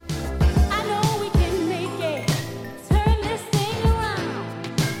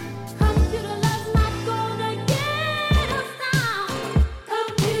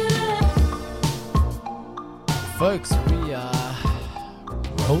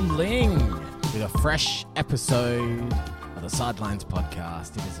rolling with a fresh episode of the Sidelines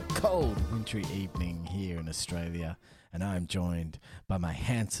podcast. It is a cold, wintry evening here in Australia, and I'm joined by my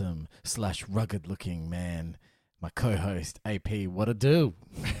handsome / rugged-looking man, my co-host AP. What a do?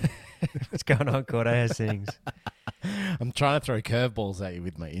 What's going on, Cordo? How's things? I'm trying to throw curveballs at you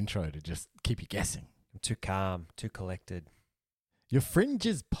with my intro to just keep you guessing. I'm too calm, too collected. Your fringe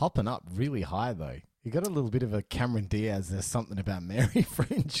is popping up really high, though. You got a little bit of a Cameron Diaz. There's something about Mary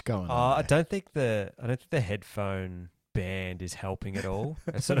fringe going on. I don't think the headphone band is helping at all.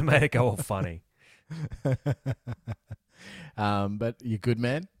 It sort of made it go all funny. But you good,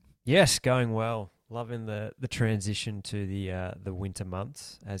 man? Yes, going well. Loving the transition to the winter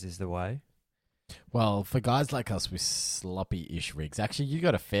months, as is the way. Well, for guys like us with sloppy-ish rigs, actually, you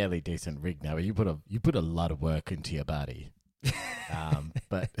got a fairly decent rig now. You put a lot of work into your body.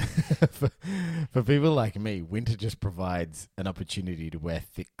 But for people like me, winter just provides an opportunity to wear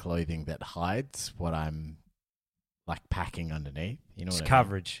thick clothing that hides what I'm like packing underneath. You know, It's what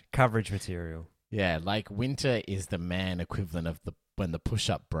coverage material. Yeah, like winter is the man equivalent of when the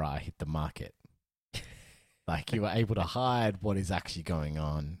push-up bra hit the market. Like you are able to hide what is actually going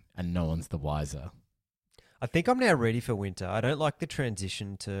on, and no one's the wiser. I think I'm now ready for winter. I don't like the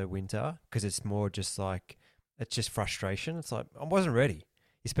transition to winter because it's more just like, it's just frustration. It's like, I wasn't ready.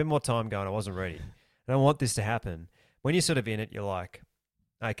 You spend more time going, I wasn't ready. And I want this to happen. When you're sort of in it, you're like,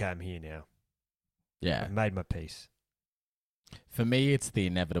 okay, I'm here now. Yeah. I've made my peace. For me, it's the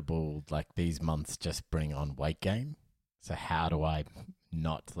inevitable, like these months just bring on weight gain. So how do I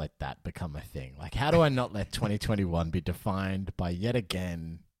not let that become a thing? Like, how do I not let 2021 be defined by yet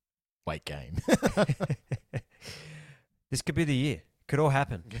again weight gain? This could be the year. Could all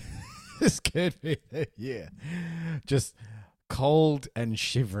happen. This could be the year. Just cold and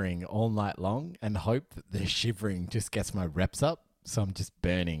shivering all night long, and hope that the shivering just gets my reps up. So I'm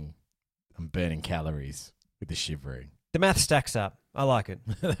burning calories with the shivering. The math stacks up. I like it.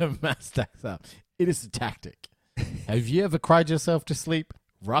 The math stacks up. It is a tactic. Have you ever cried yourself to sleep?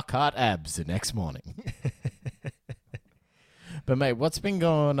 Rock hard abs the next morning. But mate, what's been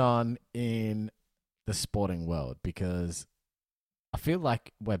going on in the sporting world? Because I feel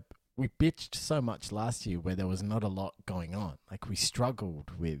like we bitched so much last year where there was not a lot going on. Like we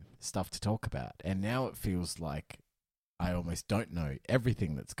struggled with stuff to talk about. And now it feels like I almost don't know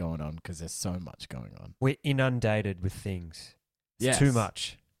everything that's going on because there's so much going on. We're inundated with things. It's Yes. too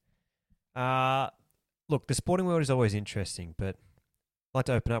much. Look, the sporting world is always interesting, but I'd like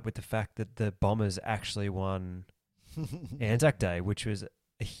to open up with the fact that the Bombers actually won Anzac Day, which was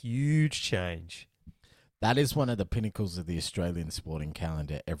a huge change. That is one of the pinnacles of the Australian sporting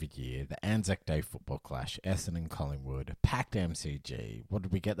calendar every year. The Anzac Day football clash, Essendon, Collingwood, packed MCG. What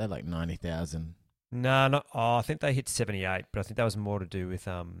did we get there? Like 90,000? No, I think they hit 78, but I think that was more to do with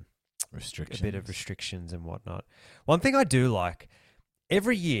Restrictions. a bit of restrictions and whatnot. One thing I do like,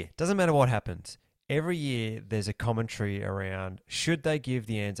 every year, doesn't matter what happens, every year there's a commentary around, should they give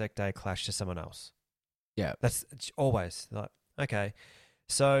the Anzac Day clash to someone else? Yeah. It's always like, okay.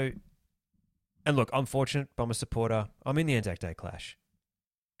 So, and look, I'm fortunate, Bomber supporter. I'm in the Anzac Day clash.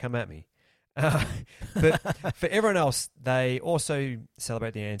 Come at me. But for everyone else, they also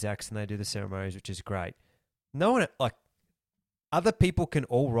celebrate the Anzacs and they do the ceremonies, which is great. No one, like, other people can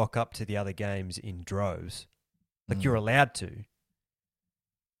all rock up to the other games in droves. Like, you're allowed to.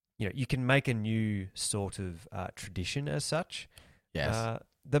 You know, you can make a new sort of tradition as such. Yes.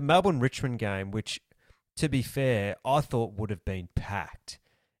 The Melbourne-Richmond game, which, to be fair, I thought would have been packed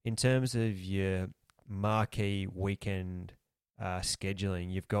in terms of your marquee weekend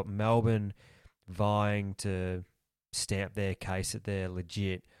scheduling. You've got Melbourne vying to stamp their case that they're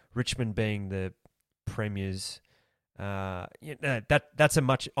legit. Richmond being the premiers. That's a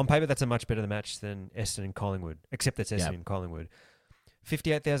much on paper. That's a much better match than Essendon and Collingwood, except that's Essendon and Collingwood.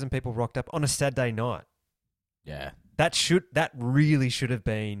 58,000 people rocked up on a Saturday night. Yeah. That really should have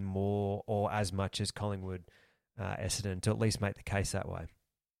been more or as much as Collingwood, Essendon, to at least make the case that way.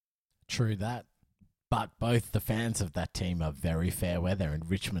 True that. But both the fans of that team are very fair weather, and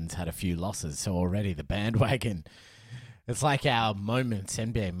Richmond's had a few losses, so already the bandwagon. It's like our moments,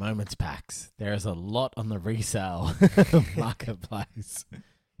 NBA moments packs. There is a lot on the resale marketplace.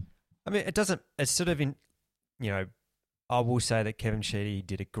 I mean, it's sort of I will say that Kevin Sheedy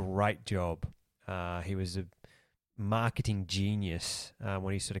did a great job. He was a marketing genius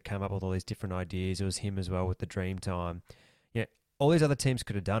when he sort of came up with all these different ideas. It was him as well with the Dream Time. Yeah, all these other teams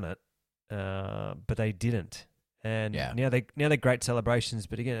could have done it, but they didn't. And now they're great celebrations.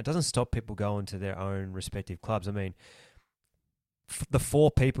 But again, it doesn't stop people going to their own respective clubs. I mean, the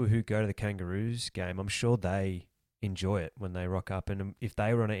 4 people who go to the Kangaroos game, I'm sure they enjoy it when they rock up. And if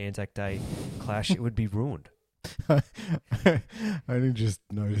they were on an Anzac Day clash, it would be ruined. I only just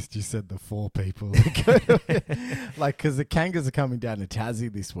noticed you said the 4 people. Like, because the Kangas are coming down to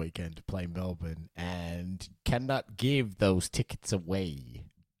Tassie this weekend to play Melbourne and cannot give those tickets away.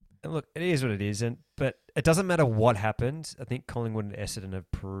 And look, it is what it is, but it doesn't matter what happens. I think Collingwood and Essendon have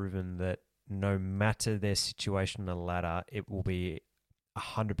proven that no matter their situation on the ladder, it will be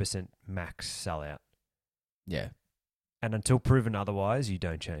 100% max sellout. Yeah. And until proven otherwise, you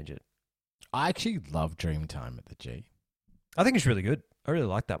don't change it. I actually love Dreamtime at the G. I think it's really good. I really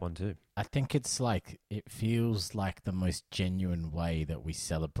like that one too. I think it's like, it feels like the most genuine way that we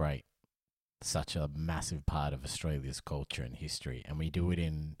celebrate such a massive part of Australia's culture and history. And we do it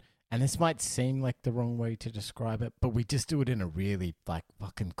in, and this might seem like the wrong way to describe it, but we just do it in a really like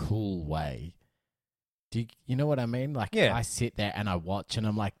fucking cool way. Do you know what I mean? Like, yeah. I sit there and I watch and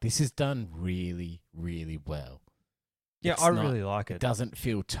I'm like, this is done really, really well. Yeah, It's I not- really like It it. doesn't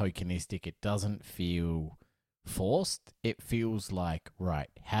feel tokenistic. It doesn't feel forced. It feels like, right,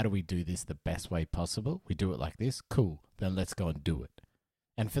 how do we do this the best way possible? We do it like this. Cool. Then let's go and do it.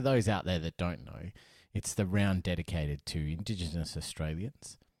 And for those out there that don't know, it's the round dedicated to Indigenous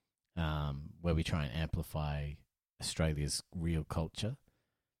Australians, where we try and amplify Australia's real culture.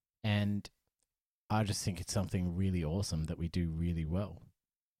 And I just think it's something really awesome that we do really well.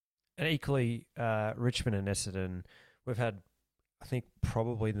 And equally, Richmond and Essendon, we've had, I think,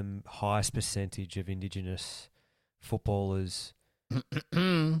 probably the highest percentage of Indigenous footballers.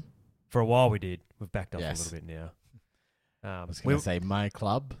 For a while we did. We've backed off Yes. a little bit now. I was going to say my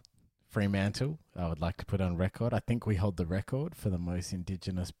club, Fremantle, I would like to put on record. I think we hold the record for the most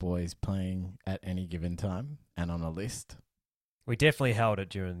Indigenous boys playing at any given time and on a list. We definitely held it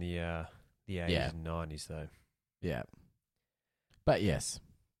during the 80s Yeah. and 90s, though. Yeah. But yes.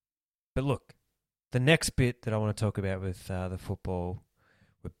 But look, the next bit that I want to talk about with the football,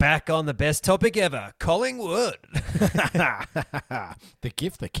 we're back on the best topic ever, Collingwood. The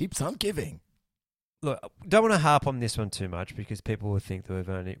gift that keeps on giving. Look, don't want to harp on this one too much because people will think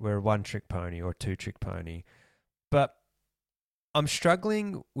that we're a one-trick pony or a two-trick pony. But I'm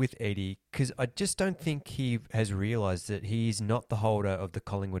struggling with Eddie because I just don't think he has realised that he's not the holder of the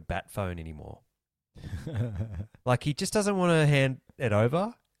Collingwood bat phone anymore. Like, he just doesn't want to hand it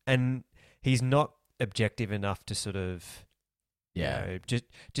over, and he's not objective enough to sort of, Yeah.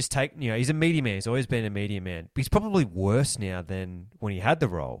 just take, he's a media man. He's always been a media man. But he's probably worse now than when he had the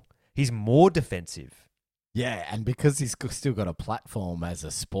role. He's more defensive. Yeah, and because he's still got a platform as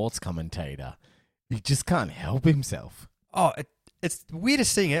a sports commentator, he just can't help himself. Oh, it's the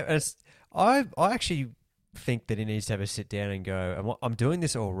weirdest thing. I actually think that he needs to have a sit down and go, I'm doing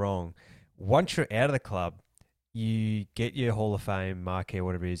this all wrong. Once you're out of the club, you get your Hall of Fame, marquee,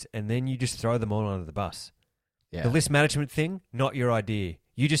 whatever it is, and then you just throw them all under the bus. Yeah. The list management thing, not your idea.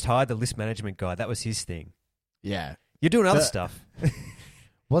 You just hired the list management guy. That was his thing. Yeah. You're doing other But- stuff.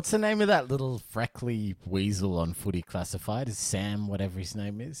 What's the name of that little freckly weasel on Footy Classified? Is Sam whatever his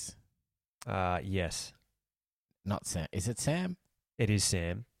name is? Yes, Not Sam. Is it Sam? it is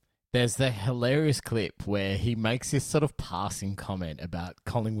Sam. There's the hilarious clip where he makes this sort of passing comment about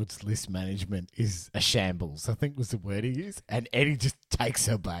Collingwood's list management is a shambles, I think was the word he used. And Eddie just takes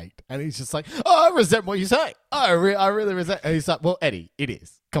her bait. And he's just like, oh, I resent what you say. I really resent. And he's like, well, Eddie, it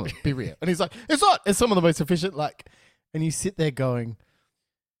is. Come on, be real. And he's like, it's not. It's some of the most efficient. Like, and you sit there going,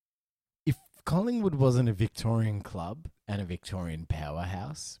 if Collingwood wasn't a Victorian club and a Victorian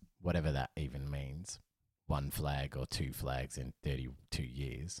powerhouse, whatever that even means, 1 flag or 2 flags in 32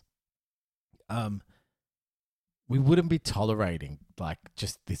 years, we wouldn't be tolerating like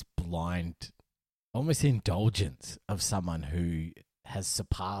just this blind, almost indulgence of someone who has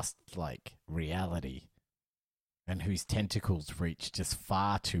surpassed like reality and whose tentacles reach just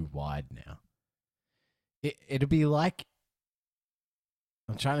far too wide now. It'd be like,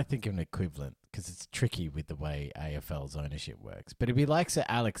 I'm trying to think of an equivalent because it's tricky with the way AFL's ownership works, but it'd be like Sir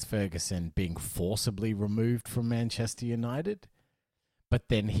Alex Ferguson being forcibly removed from Manchester United, but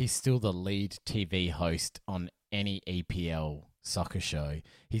then he's still the lead TV host on any EPL soccer show.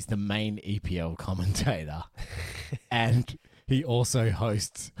 He's the main EPL commentator, and he also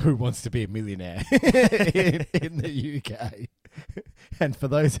hosts Who Wants to Be a Millionaire in the UK. And for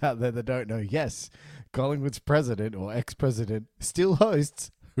those out there that don't know, yes, Collingwood's president or ex-president still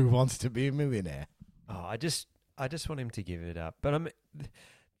hosts Who Wants to Be a Millionaire. Oh, I just want him to give it up. But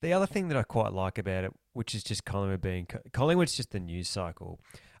the other thing that I quite like about it, which is just Collingwood's just the news cycle.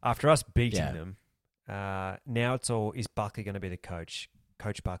 After us beating them, now it's all, is Buckley going to be the coach?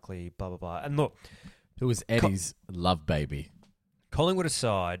 Coach Buckley, blah, blah, blah. And look, Who was Eddie's love baby. Collingwood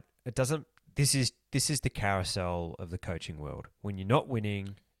aside, it doesn't this is the carousel of the coaching world. When you're not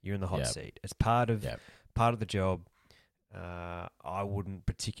winning, you're in the hot Yep. seat. It's part of Yep. the job. I wouldn't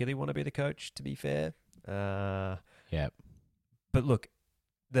particularly want to be the coach, to be fair. Yep. But look,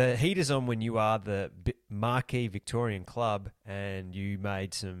 the heat is on when you are the marquee Victorian club and you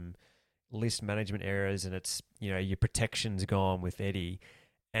made some list management errors and it's, your protection's gone with Eddie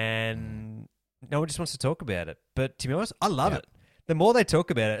and no one just wants to talk about it. But to be honest, I love it. The more they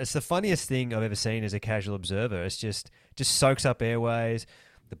talk about it, it's the funniest thing I've ever seen as a casual observer. It's just soaks up airways.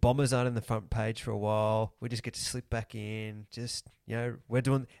 The Bombers aren't in the front page for a while. We just get to slip back in. Just, we're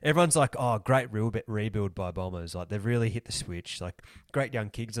doing... Everyone's like, oh, great rebuild by Bombers. Like, they've really hit the switch. Like, great young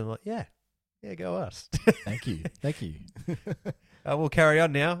kids. I'm like, yeah, go us. Thank you. We'll carry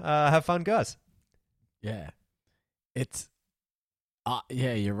on now. Have fun, guys. Yeah. It's...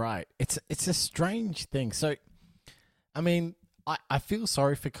 yeah, you're right. It's a strange thing. So, I mean, I feel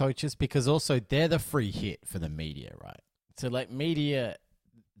sorry for coaches because also they're the free hit for the media, right? So, like, media...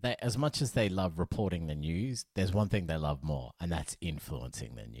 as much as they love reporting the news, there's one thing they love more, and that's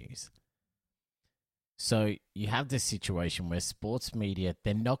influencing the news. So you have this situation where sports media,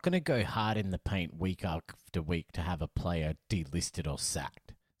 they're not going to go hard in the paint week after week to have a player delisted or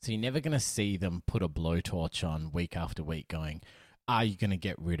sacked. So you're never going to see them put a blowtorch on week after week going, are you going to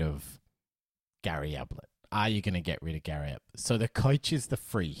get rid of Gary Ablett? Are you going to get rid of Gary Ablett? So the coach is the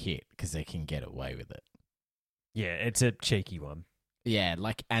free hit because they can get away with it. Yeah, it's a cheeky one. Yeah,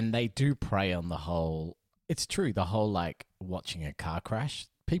 like, and they do prey on the whole, it's true, the whole, like, watching a car crash.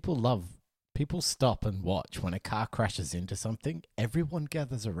 People stop and watch when a car crashes into something, everyone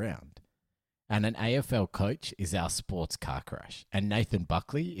gathers around. And an AFL coach is our sports car crash. And Nathan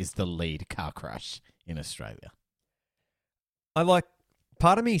Buckley is the lead car crash in Australia.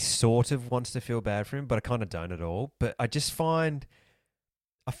 Part of me sort of wants to feel bad for him, but I kind of don't at all. But I find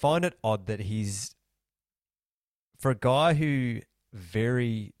it odd that for a guy who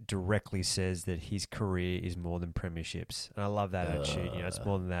very directly says that his career is more than premierships. And I love that attitude. It's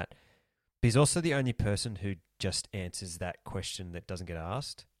more than that. But he's also the only person who just answers that question that doesn't get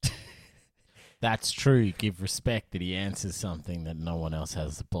asked. That's true. Give respect that he answers something that no one else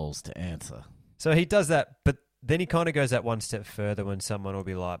has the balls to answer. So he does that, but then he kind of goes that one step further when someone will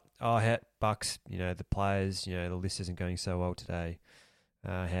be like, oh, Bucks, the players, the list isn't going so well today.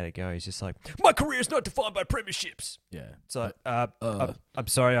 How'd it go? He's just like, my career is not defined by premierships. Yeah. So I'm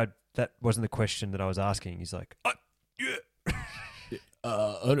sorry, that wasn't the question that I was asking. He's like, yeah.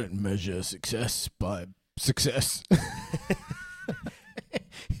 I don't measure success by success.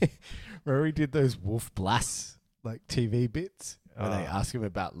 Remember he did those Wolf Blass like TV bits where they ask him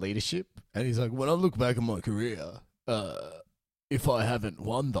about leadership, and he's like, when I look back at my career, if I haven't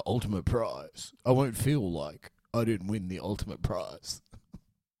won the ultimate prize, I won't feel like I didn't win the ultimate prize.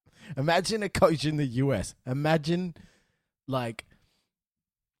 Imagine a coach in the US. Imagine, like,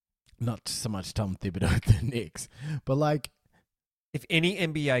 not so much Tom Thibodeau at the Knicks, but like, if any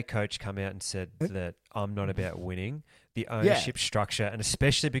NBA coach come out and said that I'm not about winning, the ownership structure, and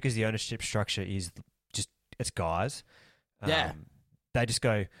especially because the ownership structure is just, it's guys. They just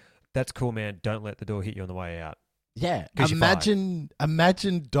go, that's cool, man. Don't let the door hit you on the way out. Yeah.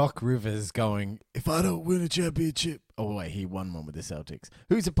 Imagine Doc Rivers going, if I don't win a championship. Oh, wait, he won one with the Celtics.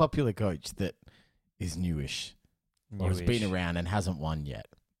 Who's a popular coach that is newish or has been around and hasn't won yet?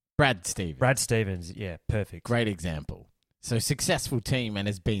 Brad Stevens. Yeah, perfect. Great example. So successful team and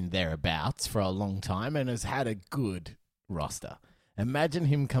has been thereabouts for a long time and has had a good roster. Imagine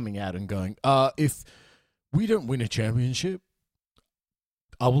him coming out and going, if we don't win a championship,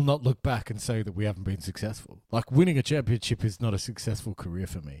 I will not look back and say that we haven't been successful. Like, winning a championship is not a successful career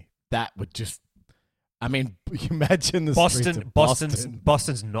for me. That would just, I mean, imagine the streets of Boston.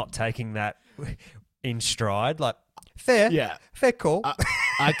 Boston's not taking that in stride. Like, fair. Yeah. Fair call.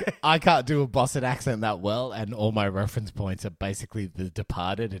 I can't do a Boston accent that well, and all my reference points are basically The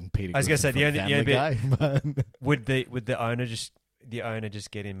Departed and Peter. I was going to say the only bit would the owner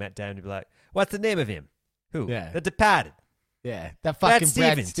just get in Matt Damon to be like, what's the name of him? Who? Yeah. The Departed. Yeah, that fucking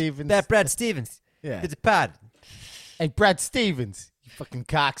Brad Stevens. That Brad Stevens. Yeah. The Departed. Hey, Brad Stevens, you fucking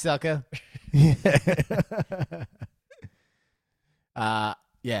cocksucker.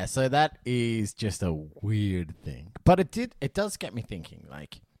 Yeah, so that is just a weird thing. But it does get me thinking,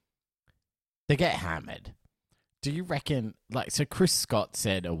 like, they get hammered. Do you reckon, like, so Chris Scott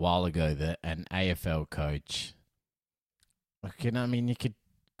said a while ago that an AFL coach, you could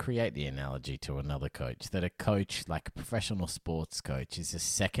create the analogy to another coach, that a coach, like a professional sports coach, is the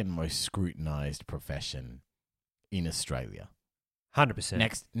second most scrutinized profession in Australia.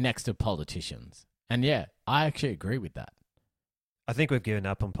 100%. Next to politicians. And yeah, I actually agree with that. I think we've given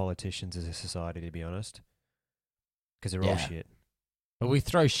up on politicians as a society, to be honest, because they're all Yeah. shit. But we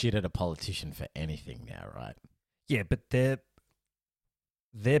throw shit at a politician for anything now, right? Yeah, but they're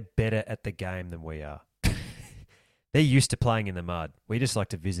better at the game than we are. They're used to playing in the mud. We just like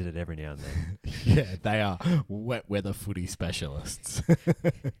to visit it every now and then. Yeah, they are wet weather footy specialists.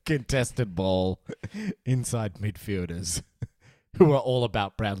 Contested ball, inside midfielders who are all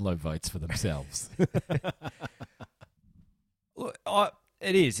about Brownlow votes for themselves. Look,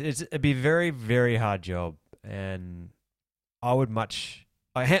 it is. It'd be a very, very hard job, and I would much.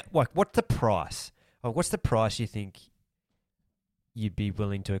 What's the price? What's the price you think you'd be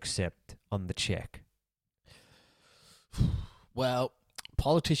willing to accept on the check? Well,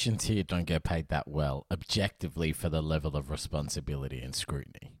 politicians here don't get paid that well, objectively, for the level of responsibility and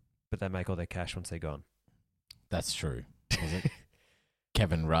scrutiny. But they make all their cash once they're gone. That's true. Is it?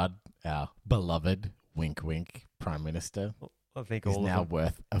 Kevin Rudd, our beloved, wink wink, Prime Minister, I think is all now of them,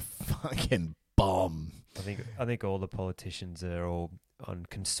 worth a fucking bomb. I think all the politicians are all on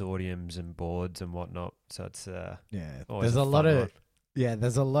consortiums and boards and whatnot. So it's Yeah, always there's a lot fun of one.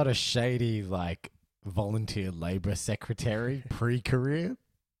 there's a lot of shady like volunteer labor secretary pre-career,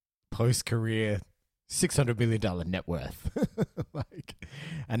 post-career, $600 million net worth, like,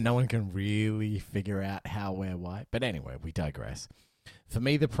 and no one can really figure out how, where, why. But anyway, we digress. For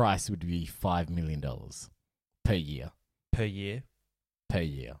me, the price would be $5 million per year. Per year. Per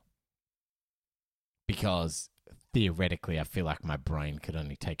year, because theoretically, I feel like my brain could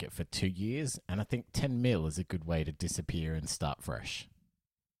only take it for 2 years, and I think 10 mil is a good way to disappear and start fresh.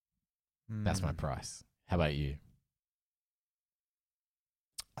 That's my Mm. price. How about you?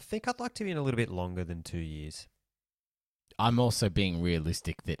 I think I'd like to be in a little bit longer than 2 years. I'm also being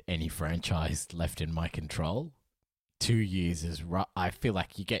realistic that any franchise left in my control, 2 years is right. I feel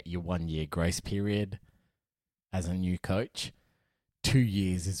like you get your 1 year grace period as a new coach. 2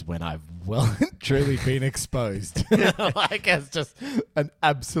 years is when I've well and truly been exposed. Like as just an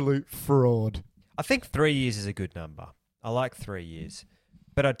absolute fraud. I think 3 years is a good number. I like 3 years.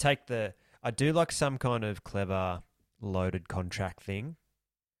 But I do like some kind of clever loaded contract thing.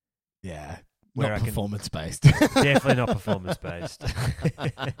 Yeah. Where Not I can- performance based. Definitely not performance based.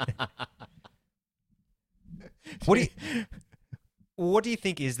 What do you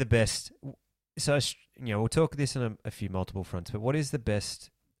think is the best? So, we'll talk this on a few multiple fronts, but what is the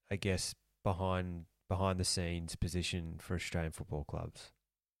best, I guess, behind the scenes position for Australian football clubs?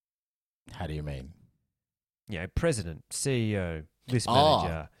 How do you mean? President, CEO, list Oh.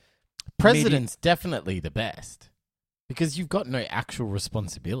 manager. President's definitely the best because you've got no actual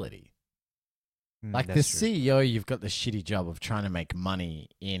responsibility. Like the That's true. CEO, you've got the shitty job of trying to make money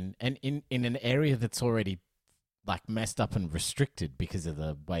in an area that's already like messed up and restricted because of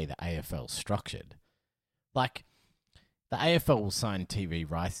the way the AFL's structured. Like the AFL will sign TV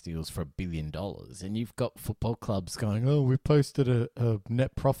rights deals for $1 billion, and you've got football clubs going, "Oh, we posted a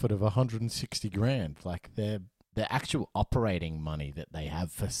net profit of 160 grand." Like the actual operating money that they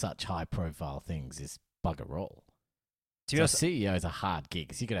have for such high profile things is bugger all. To be So honest, CEO is a hard gig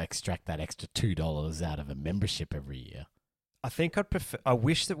because you got to extract that extra $2 out of a membership every year. I think I'd prefer. I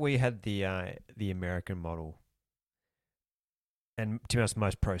wish that we had the American model, and to be honest,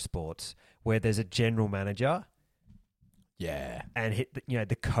 most pro sports where there's a general manager Yeah. and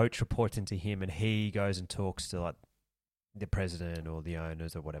the coach reports into him, and he goes and talks to like the president or the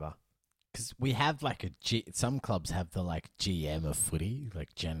owners or whatever. Because we have like some clubs have the like GM of footy,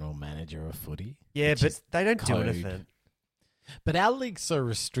 like general manager of footy. Yeah, which but is they don't do code. anything. But our league's so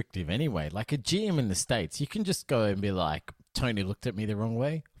restrictive anyway. Like a GM in the States, you can just go and be like, Tony looked at me the wrong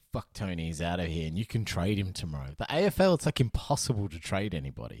way. Fuck Tony, he's out of here. And you can trade him tomorrow. The AFL, it's like impossible to trade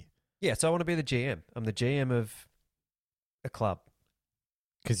anybody. Yeah, so I want to be the GM. I'm the GM of a club.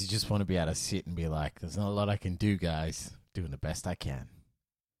 Because you just want to be able to sit and be like, there's not a lot I can do, guys. Doing the best I can.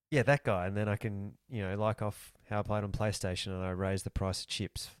 Yeah, that guy, and then I can like off how I played on PlayStation, and I raise the price of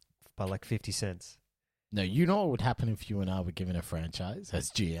chips by like 50 cents. No, you know what would happen if you and I were given a franchise as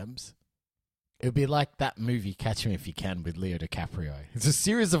GMs? It would be like that movie Catch Me If You Can with Leo DiCaprio. It's a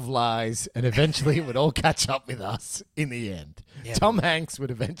series of lies, and eventually it would all catch up with us in the end. Yeah, Tom Hanks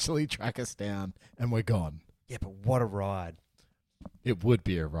would eventually track us down, and we're gone. Yeah, but what a ride. It would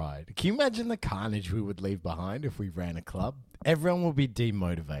be a ride. Can you imagine the carnage we would leave behind if we ran a club? Everyone would be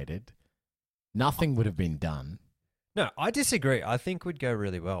demotivated. Nothing would have been done. No, I disagree. I think we'd go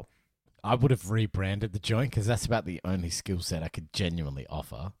really well. I would have rebranded the joint because that's about the only skill set I could genuinely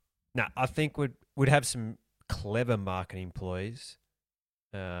offer. No, I think we'd have some clever marketing employees.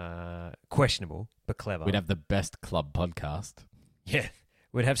 Questionable, but clever. We'd have the best club podcast. Yeah.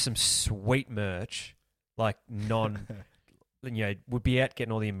 We'd have some sweet merch, like would be out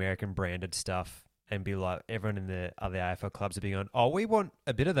getting all the American branded stuff and be like, everyone in the other AFL clubs would be going, oh, we want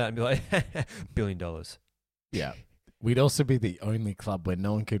a bit of that, and be like, $1 billion. Yeah. We'd also be the only club where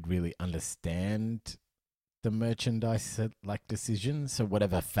no one could really understand the merchandise decision. So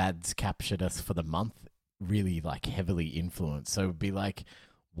whatever fads captured us for the month really heavily influenced. So it'd be like,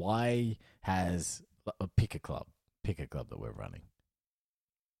 why has pick a club that we're running?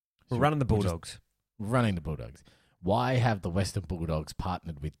 We're running the Bulldogs. Running the Bulldogs. Why have the Western Bulldogs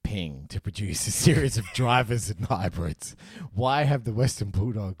partnered with Ping to produce a series of drivers and hybrids? Why have the Western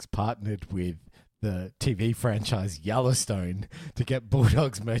Bulldogs partnered with the TV franchise Yellowstone to get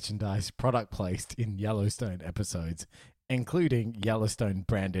Bulldogs merchandise product placed in Yellowstone episodes, including Yellowstone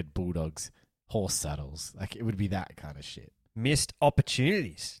branded Bulldogs horse saddles? It would be that kind of shit. Missed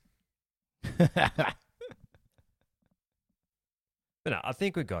opportunities. But no, I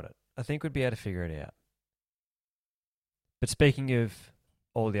think we got it. I think we'd be able to figure it out. But speaking of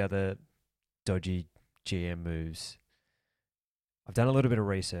all the other dodgy GM moves, I've done a little bit of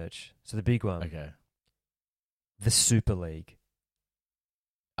research. So the big one. Okay. The Super League.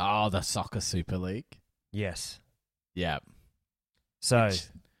 Oh, the Soccer Super League? Yes. Yeah. So...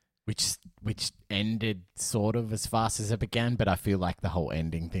 Which ended sort of as fast as it began, but I feel like the whole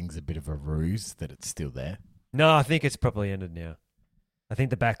ending thing's a bit of a ruse that it's still there. No, I think it's probably ended now. I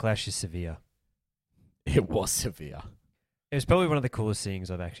think the backlash is severe. It was severe. It was probably one of the coolest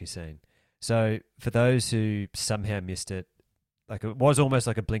things I've actually seen. So for those who somehow missed it, it was almost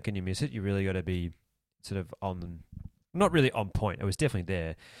like a blink and you miss it. You really got to be sort of not really on point. It was definitely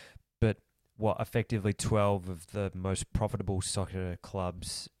there, but effectively 12 of the most profitable soccer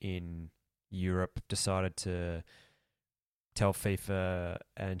clubs in Europe decided to tell FIFA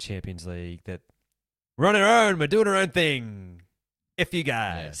and Champions League that we're on our own, we're doing our own thing. F you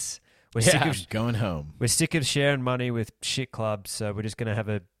guys. We're sick of going home. We're sick of sharing money with shit clubs, so we're just going to have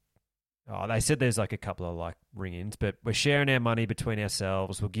they said there's a couple of ring-ins, but we're sharing our money between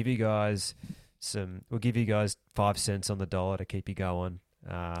ourselves. We'll give you guys 5 cents on the dollar to keep you going.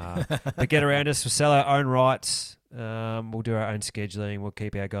 But get around us, we'll sell our own rights. We'll do our own scheduling. We'll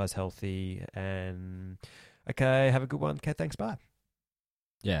keep our guys healthy. And okay, have a good one. Okay, thanks. Bye.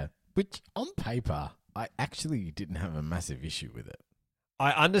 Yeah, which on paper, I actually didn't have a massive issue with it.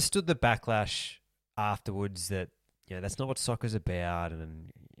 I understood the backlash afterwards that that's not what soccer's about,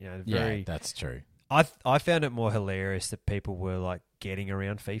 and yeah, that's true. I found it more hilarious that people were getting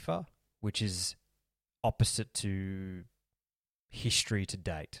around FIFA, which is opposite to history to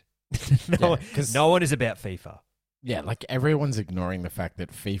date. No one is about FIFA. Yeah, everyone's ignoring the fact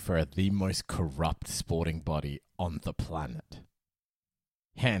that FIFA are the most corrupt sporting body on the planet.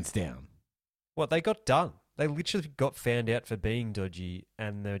 Hands down. What they got done. They literally got found out for being dodgy,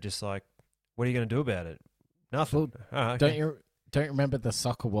 and they're just like, what are you going to do about it? Nothing. Well, don't you remember the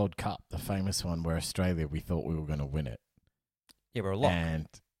Soccer World Cup, the famous one where Australia, we thought we were going to win it? Yeah, we're a lock. And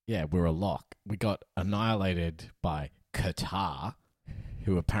yeah, we're a lock. We got annihilated by Qatar,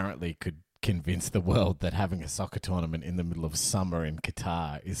 who apparently could convince the world that having a soccer tournament in the middle of summer in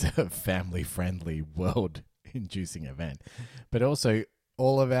Qatar is a family-friendly, world-inducing event. But also,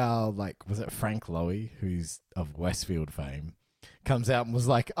 all of our, was it Frank Lowy, who's of Westfield fame, comes out and was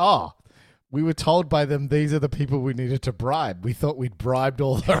like, oh, we were told by them these are the people we needed to bribe. We thought we'd bribed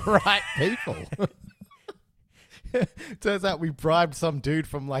all the right people. Turns out we bribed some dude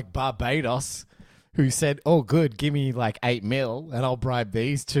from, Barbados who said, oh, good, give me, $8 million and I'll bribe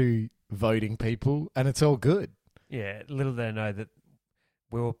these two voting people and it's all good. Yeah, little they know that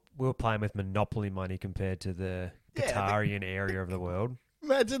we were playing with monopoly money compared to the Qatarian area of the world.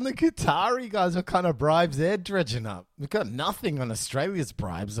 Imagine the Qatari guys, what kind of bribes they're dredging up. We've got nothing on Australia's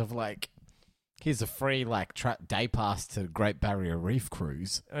bribes of here's a free day pass to Great Barrier Reef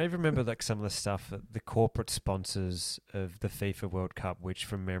cruise. I even remember some of the stuff that the corporate sponsors of the FIFA World Cup, which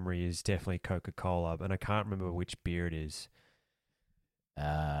from memory is definitely Coca-Cola, and I can't remember which beer it is.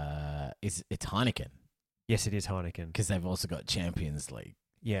 It's Heineken. Yes, it is Heineken. Because they've also got Champions League.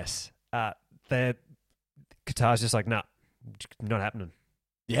 Yes. Qatar's just nah, not happening.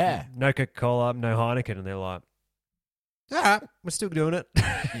 Yeah. No Coca-Cola, no Heineken. And they're like, we're still doing it.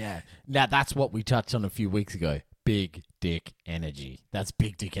 Yeah. Now, that's what we touched on a few weeks ago. Big dick energy. That's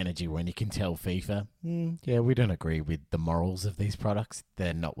big dick energy when you can tell FIFA, yeah, we don't agree with the morals of these products.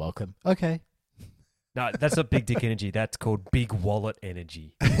 They're not welcome. Okay. No, that's not big dick energy. That's called big wallet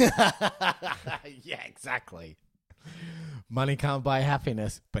energy. Yeah, exactly. Money can't buy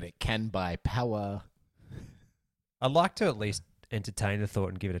happiness, but it can buy power. I'd like to at least entertain the thought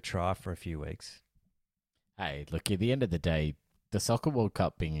and give it a try for a few weeks. Hey, look, at the end of the day, the Soccer World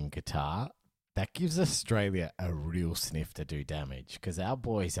Cup being in Qatar, that gives Australia a real sniff to do damage because our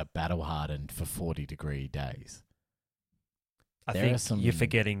boys are battle hardened for 40-degree days. I There are think you're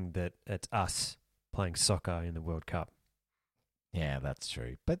forgetting that it's us playing soccer in the World Cup. Yeah, that's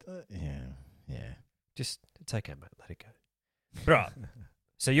true. But yeah. Just, it's okay, mate. Let it go. Right.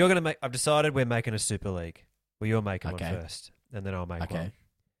 So you're going to make, I've decided we're making a Super League. Well, you're making Okay. one first, and then I'll make Okay. one.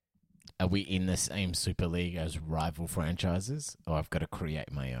 Are we in the same Super League as rival franchises, or I've got to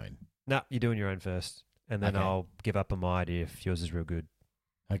create my own? No, you're doing your own first, and then Okay. I'll give up on my idea if yours is real good.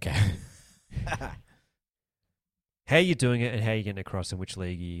 Okay. How are you doing it, and how are you getting across, and which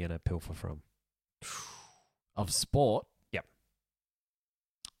league are you going to pilfer from? Of sport? Yep.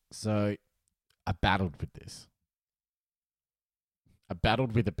 So I battled with this. I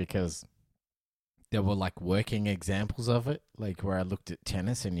battled with it because there were like working examples of it, like where I looked at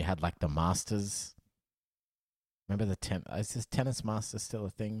tennis and you had like the Masters. Remember is this Tennis Masters still a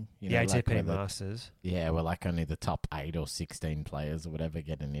thing? The like ATP where Masters. Yeah, where like only the top 8 or 16 players or whatever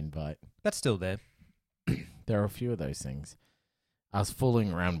get an invite. That's still there. There are a few of those things. I was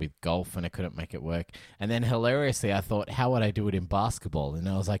fooling around with golf and I couldn't make it work. And then hilariously, I thought, how would I do it in basketball? And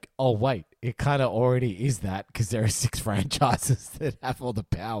I was like, oh, wait, it kind of already is that because there are 6 franchises that have all the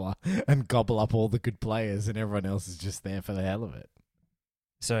power and gobble up all the good players and everyone else is just there for the hell of it.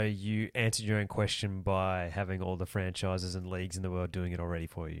 So you answered your own question by having all the franchises and leagues in the world doing it already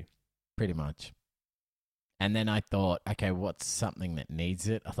for you. Pretty much. And then I thought, okay, what's something that needs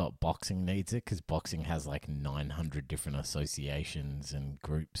it? I thought boxing needs it because boxing has like 900 different associations and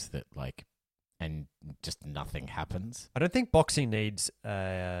groups that like, and just nothing happens. I don't think boxing needs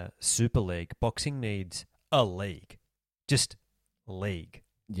a Super League. Boxing needs a league. Just league.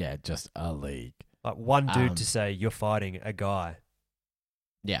 Yeah, just a league. Like one dude to say, you're fighting a guy.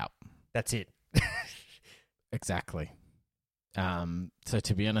 Yeah. That's it. Exactly. So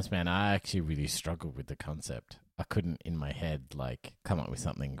to be honest, man, I actually really struggled with the concept. I couldn't in my head like come up with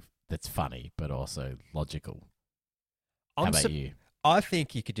something that's funny but also logical. How about you? I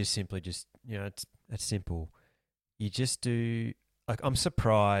think you could just simply it's simple. You just do like I'm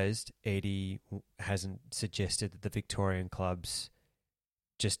surprised Eddie hasn't suggested that the Victorian clubs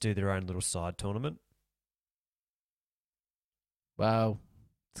just do their own little side tournament. Well,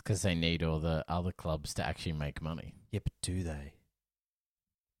 it's because they need all the other clubs to actually make money. Yeah, but do they?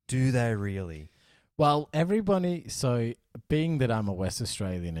 Do they really? Well, everybody, so being that I'm a West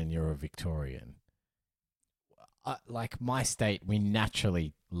Australian and you're a Victorian, like my state, we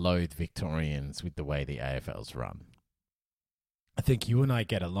naturally loathe Victorians with the way the AFL's run. I think you and I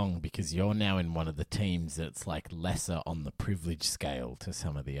get along because you're now in one of the teams that's like lesser on the privilege scale to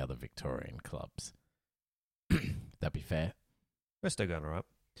some of the other Victorian clubs. That'd be fair. We're still going all right.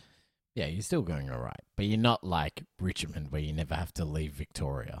 Yeah, you're still going all right. But you're not like Richmond where you never have to leave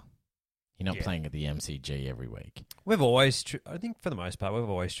Victoria. You're not playing at the MCG every week. We've always, I think for the most part, we've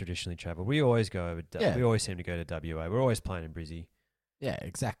always traditionally travelled. We always go over, we always seem to go to WA. We're always playing in Brizzy. Yeah,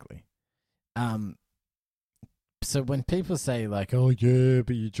 exactly. So when people say like, oh yeah,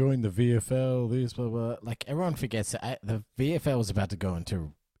 but you joined the VFL, this, blah, blah, like everyone forgets that the VFL was about to go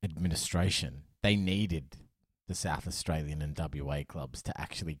into administration. They needed the South Australian and WA clubs to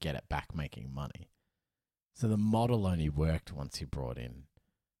actually get it back making money. So the model only worked once you brought in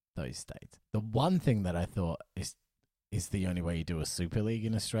those states. The one thing that I thought is the only way you do a Super League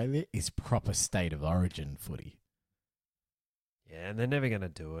in Australia is proper state of origin footy. Yeah, and they're never going to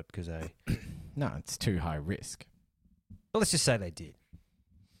do it because they... No, it's too high risk. Well, let's just say they did.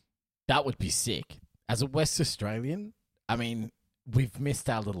 That would be sick. As a West Australian, I mean, we've missed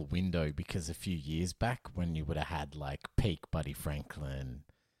our little window because a few years back when you would have had like peak Buddy Franklin,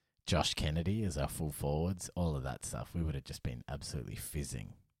 Josh Kennedy as our full forwards, all of that stuff, we would have just been absolutely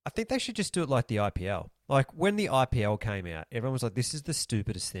fizzing. I think they should just do it like the IPL. Like when the IPL came out, everyone was like, "This is the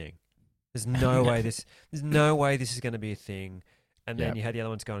stupidest thing. There's no way this is going to be a thing." And then you had the other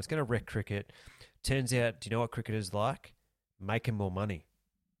ones going, "It's going to wreck cricket." Turns out, do you know what cricket is like? Making more money.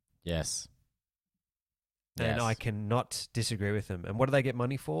 Yes. And I cannot disagree with them. And what do they get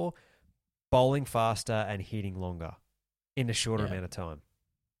money for? Bowling faster and hitting longer in a shorter amount of time.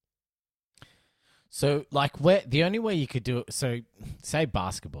 So, like, where the only way you could do it, so say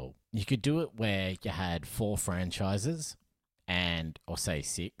basketball, you could do it where you had 4 franchises or say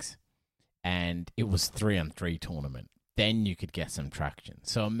 6, and it was 3-on-3 tournament. Then you could get some traction.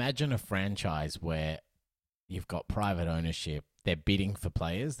 So imagine a franchise where you've got private ownership. They're bidding for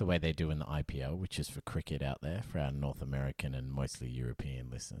players the way they do in the IPL, which is for cricket out there for our North American and mostly European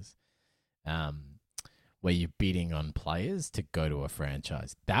listeners, where you're bidding on players to go to a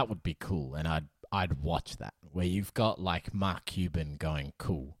franchise. That would be cool, and I'd watch that, where you've got like Mark Cuban going,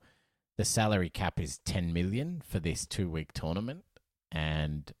 cool, the salary cap is 10 million for this 2-week tournament,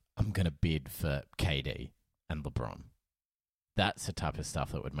 and I'm going to bid for KD and LeBron. That's the type of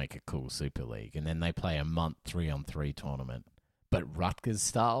stuff that would make a cool Super League. And then they play a month 3-on-3 tournament, but Rutgers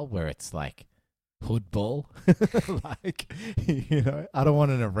style, where it's like hood ball. Like, I don't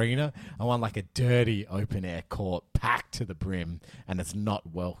want an arena. I want like a dirty open air court packed to the brim, and it's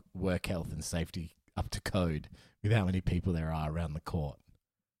not work health and safety up to code with how many people there are around the court.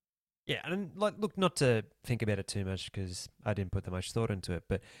 Yeah, and look, not to think about it too much because I didn't put that much thought into it,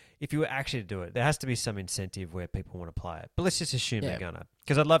 but if you were actually to do it, there has to be some incentive where people want to play it. But let's just assume they're gonna,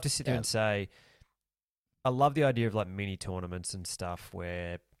 because I'd love to sit there and say, I love the idea of like mini tournaments and stuff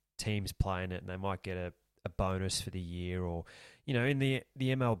where teams play in it and they might get a bonus for the year, or in the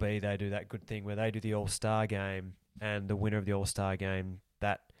MLB they do that good thing where they do the All-Star game, and the winner of the All-Star game,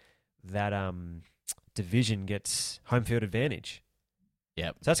 that division gets home field advantage.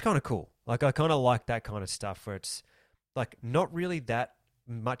 Yep. So that's kind of cool. Like, I kind of like that kind of stuff where it's like not really that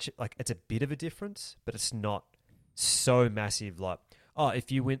much, like it's a bit of a difference, but it's not so massive. Like, if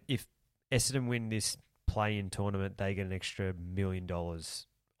Essendon win this play-in tournament, they get an extra $1 million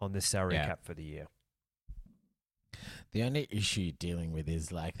on the salary cap for the year. The only issue you're dealing with is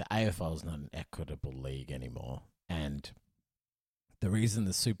like the AFL is not an equitable league anymore. And the reason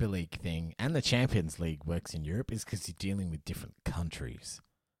the Super League thing and the Champions League works in Europe is because you're dealing with different countries.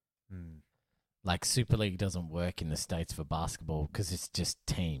 Like Super League doesn't work in the States for basketball because it's just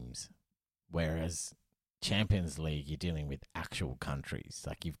teams. Whereas Champions League, you're dealing with actual countries.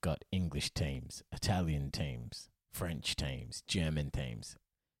 Like you've got English teams, Italian teams, French teams, German teams,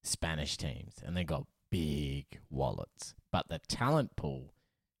 Spanish teams, and they got big wallets. But the talent pool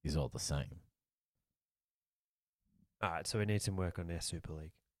is all the same. All right, so we need some work on our Super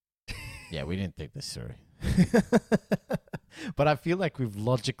League. Yeah, we didn't think this through. But I feel like we've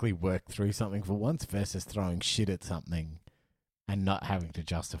logically worked through something for once versus throwing shit at something and not having to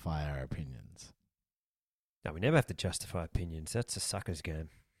justify our opinions. No, we never have to justify opinions. That's a sucker's game.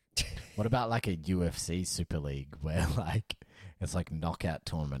 What about like a UFC Super League where like it's like knockout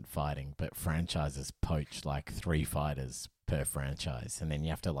tournament fighting, but franchises poach like 3 fighters per franchise, and then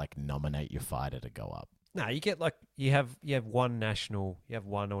you have to like nominate your fighter to go up? No, you get like you have one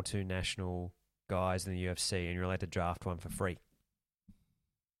or two national guys in the UFC, and you're allowed to draft one for free.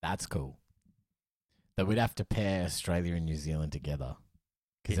 That's cool. But we'd have to pair Australia and New Zealand together,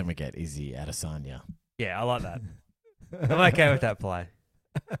 because then we get Izzy Adesanya. Yeah, I like that. I'm okay with that play.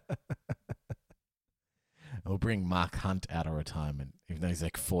 We'll bring Mark Hunt out of retirement, even though he's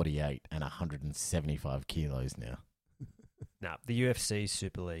like 48 and 175 kilos now. No, the UFC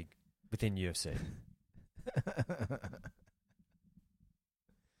Super League within UFC.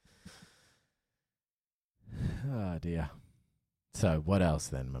 Oh dear. So what else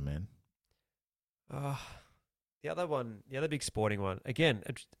then, my man? The other big sporting one. Again,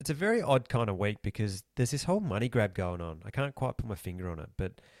 it's a very odd kind of week because there's this whole money grab going on. I can't quite put my finger on it,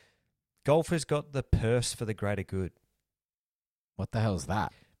 but golfers got the purse for the greater good. What the hell is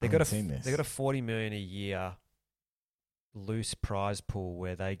that? They I got haven't seen this. they got a $40 million a year loose prize pool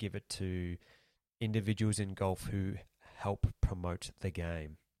where they give it to individuals in golf who help promote the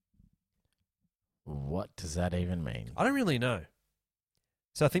game. What does that even mean? I don't really know.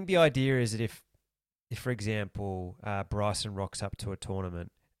 So I think the idea is that if for example, Bryson rocks up to a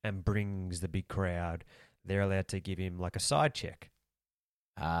tournament and brings the big crowd, they're allowed to give him like a side check.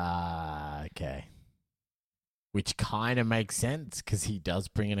 Ah, okay. Which kind of makes sense because he does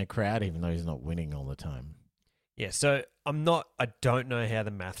bring in a crowd even though he's not winning all the time. Yeah, so I don't know how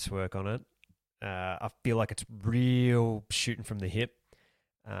the maths work on it. I feel like it's real shooting from the hip.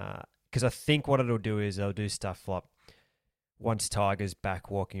 Because I think what it'll do is they'll do stuff like once Tiger's back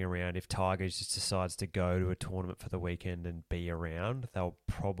walking around, if Tiger just decides to go to a tournament for the weekend and be around, they'll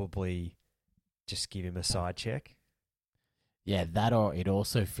probably just give him a side check. Yeah, that, or it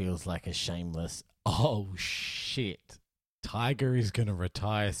also feels like a shameless, oh shit, Tiger is going to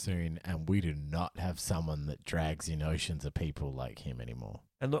retire soon and we do not have someone that drags in oceans of people like him anymore.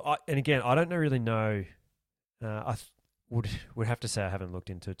 And look, again, I don't really know. I would have to say I haven't looked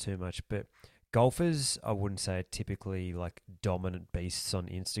into it too much, but golfers, I wouldn't say are typically like dominant beasts on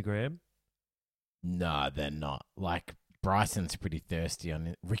Instagram. No, they're not. Like Bryson's pretty thirsty on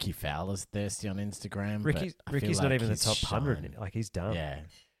it. Ricky Fowler's thirsty on Instagram. Ricky's not even the top 100. Like he's done. Yeah,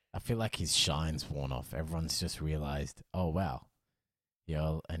 I feel like his shine's worn off. Everyone's just realized, oh wow,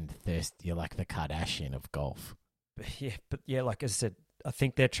 you're like the Kardashian of golf. But like I said, I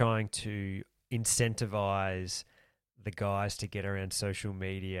think they're trying to incentivize the guys to get around social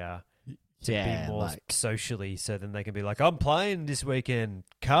media to Yeah, be more like- socially, so then they can be like, I'm playing this weekend,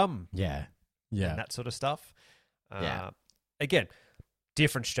 come. Yeah. And Yeah. that sort of stuff. Yeah. Again,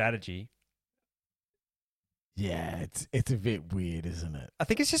 different strategy. Yeah, it's a bit weird, isn't it? I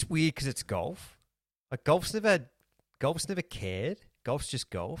think it's just weird because it's golf. Like golf's never cared. Golf's just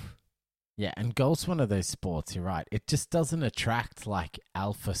golf. Yeah, and golf's one of those sports, you're right. It just doesn't attract like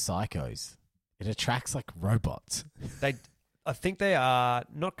alpha psychos. It attracts like robots. I think they are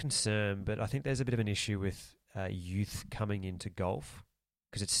not concerned, but I think there's a bit of an issue with youth coming into golf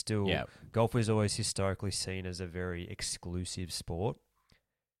because it's still golf was always historically seen as a very exclusive sport.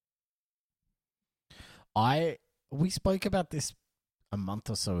 We spoke about this a month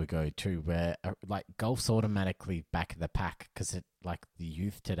or so ago too, where like golf's automatically back of the pack because it like the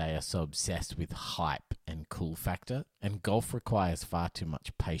youth today are so obsessed with hype and cool factor, and golf requires far too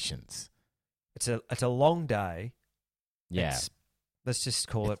much patience. It's a long day. Yeah, let's just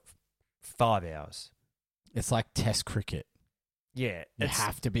call it 5 hours. it's like Test cricket. Yeah, You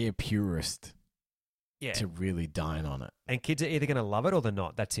have to be a purist yeah, to really dine on it. and kids are either going to love it or they're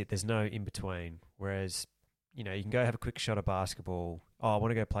not. That's it. There's no in between. Whereas, you know, you can go have a quick shot of basketball. Oh, I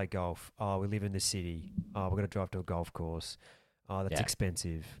want to go play golf. Oh, we live in the city. Oh, we're going to drive to a golf course. Oh, that's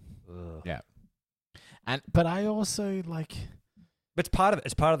expensive. Ugh. Yeah, but I also like But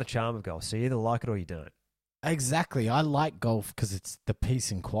it's part of the charm of golf. So you either like it or you don't. exactly. I like golf because it's the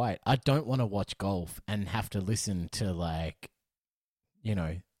peace and quiet. I don't want to watch golf and have to listen to like, you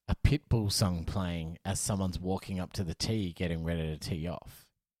know, a Pitbull song playing as someone's walking up to the tee, getting ready to tee off.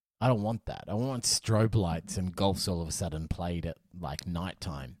 I don't want that. I want strobe lights and golf's all of a sudden played at like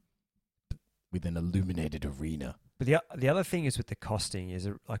nighttime with an illuminated arena. But the other thing is with the costing is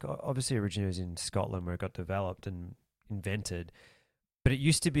like obviously originally it was in Scotland where it got developed and invented, but it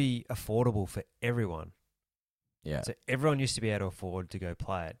used to be affordable for everyone. Yeah. So everyone used to be able to afford to go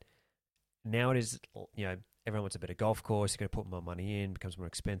play it. Now it is, you know, everyone wants a better golf course. You're going to put more money in, becomes more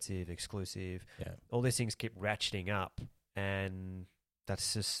expensive, exclusive. Yeah. All these things keep ratcheting up, and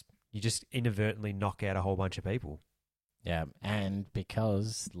that's just you just inadvertently knock out a whole bunch of people. Yeah, and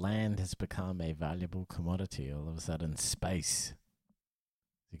because land has become a valuable commodity, all of a sudden space,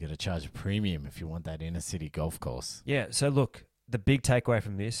 you got to charge a premium if you want that inner city golf course. Yeah. So look, the big takeaway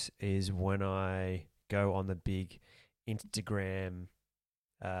from this is when I go on the big Instagram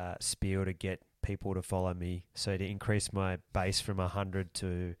spiel to get people to follow me, so to increase my base from 100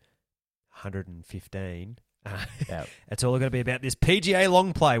 to 115. It's all going to be about this PGA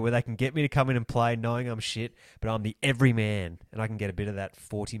long play where they can get me to come in and play knowing I'm shit, but I'm the everyman and I can get a bit of that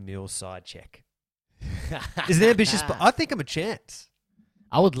 40 mil side check. Is it ambitious? But I think I'm a chance.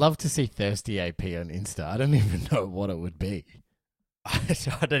 I would love to see Thirsty AP on Insta. I don't even know what it would be. I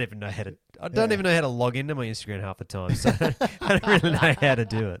don't even know how to. I don't even know how to log into my Instagram half the time, so I don't really know how to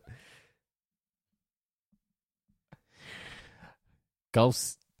do it.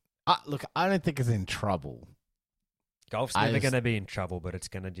 Golf's look, I don't think it's in trouble. Golf's never going to be in trouble, but it's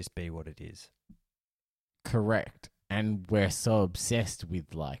going to just be what it is. Correct. And we're so obsessed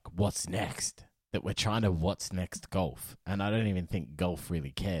with like what's next that we're trying to what's next golf. And I don't even think golf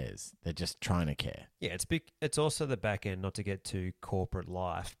really cares. They're just trying to care. Yeah, it's big. It's also the back end, not to get too corporate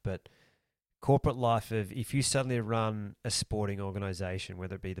life, but corporate life of if you suddenly run a sporting organization,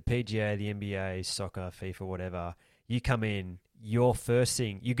 whether it be the PGA, the NBA, soccer, FIFA, whatever, you come in, your first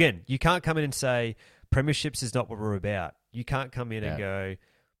thing, you can't come in and say, premierships is not what we're about. You can't come in and go,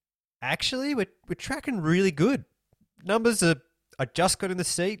 actually, we're tracking really good. Numbers are, I just got in the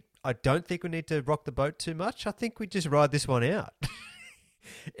seat. I don't think we need to rock the boat too much. I think we just ride this one out.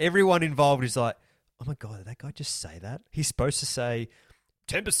 Everyone involved is like, oh my God, did that guy just say that? He's supposed to say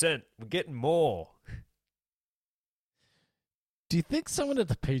 10%. We're getting more. Do you think someone at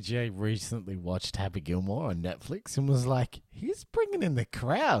the PGA recently watched Happy Gilmore on Netflix and was like, he's bringing in the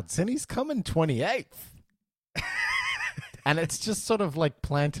crowds and he's coming 28th? And it's just sort of like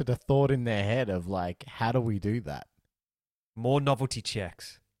planted a thought in their head of like, how do we do that? More novelty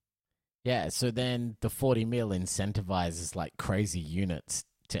checks. Yeah, so then the 40 mil incentivizes like crazy units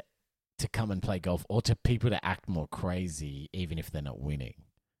to come and play golf or to people to act more crazy even if they're not winning.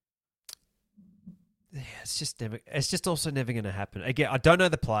 Yeah, it's just also never going to happen. Again, I don't know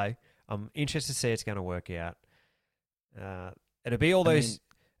the play. I'm interested to see it's going to work out. It'll be all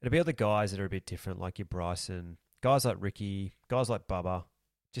the guys that are a bit different, like your Bryson, guys like Ricky, guys like Bubba,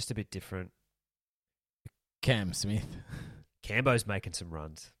 just a bit different. Cam Smith. Cambo's making some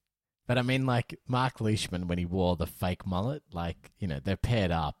runs. But I mean, like Mark Leishman, when he wore the fake mullet, like, you know, they're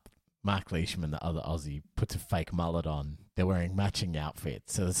paired up. Mark Leishman, the other Aussie, puts a fake mullet on. They're wearing matching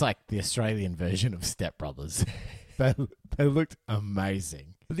outfits. So it's like the Australian version of Step Brothers. They looked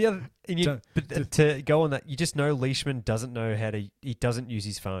amazing. But the other, to go on that, you just know Leishman doesn't know he doesn't use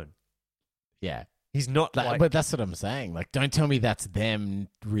his phone. Yeah. He's not like... But that's what I'm saying. Like, don't tell me that's them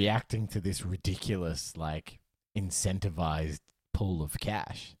reacting to this ridiculous, like, incentivized pool of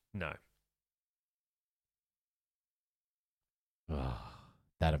cash. No. Oh,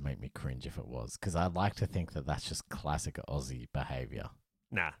 that'd make me cringe if it was, because I'd like to think that that's just classic Aussie behavior.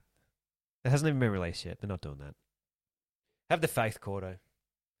 Nah. It hasn't even been released yet. They're not doing that. Have the faith, Cordo.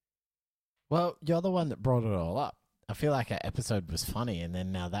 Well, you're the one that brought it all up. I feel like our episode was funny, and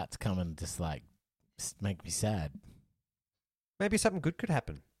then now that's coming just like make me sad. Maybe something good could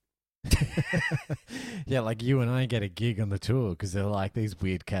happen. Yeah, like you and I get a gig on the tour because they're like, these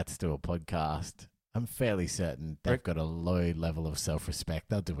weird cats do a podcast. I'm fairly certain they've got a low level of self-respect.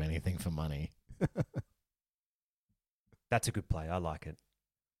 They'll do anything for money. That's a good play. I like it.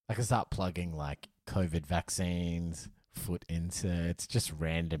 I can start plugging like COVID vaccines, foot inserts, just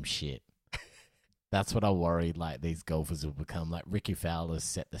random shit. That's what I worry like these golfers will become. Like Ricky Fowler's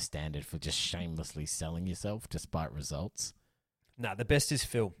set the standard for just shamelessly selling yourself despite results. Nah, the best is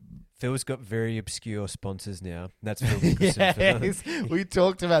Phil. Phil's got very obscure sponsors now. That's Phil Nicholson. Yes, we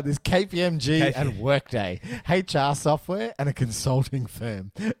talked about this. KPMG and Workday, HR software and a consulting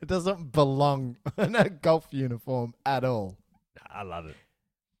firm. It doesn't belong in a golf uniform at all. I love it.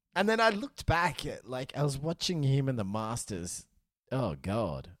 And then I looked back at, like, I was watching him in the Masters. Oh,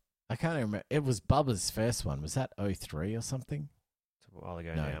 God. I can't remember. It was Bubba's first one. Was that 03 or something? It's a while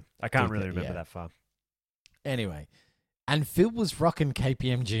ago now. I can't really remember that far. Anyway, and Phil was rocking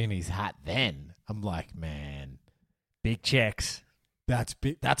KPMG in his hat then. I'm like, man. Big checks. That's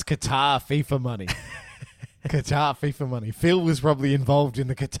Qatar FIFA money. Qatar FIFA money. Phil was probably involved in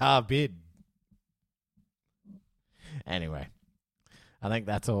the Qatar bid. Anyway, I think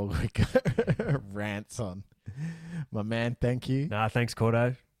that's all we got rants on. My man, thank you. Nah, thanks,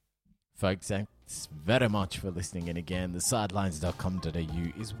 Folks, thanks very much for listening in again.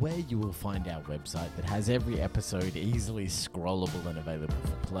 Thesidelines.com.au is where you will find our website that has every episode easily scrollable and available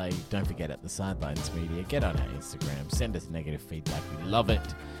for play. Don't forget, at The Sidelines Media, get on our Instagram, send us negative feedback. We love it.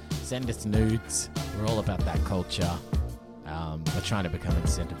 Send us nudes. We're all about that culture. We're trying to become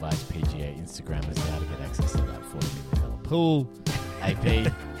incentivized PGA Instagrammers now to get access to that $40 million pool.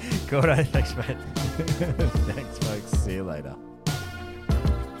 AP. Gordo, thanks, mate. Thanks, folks. See you later.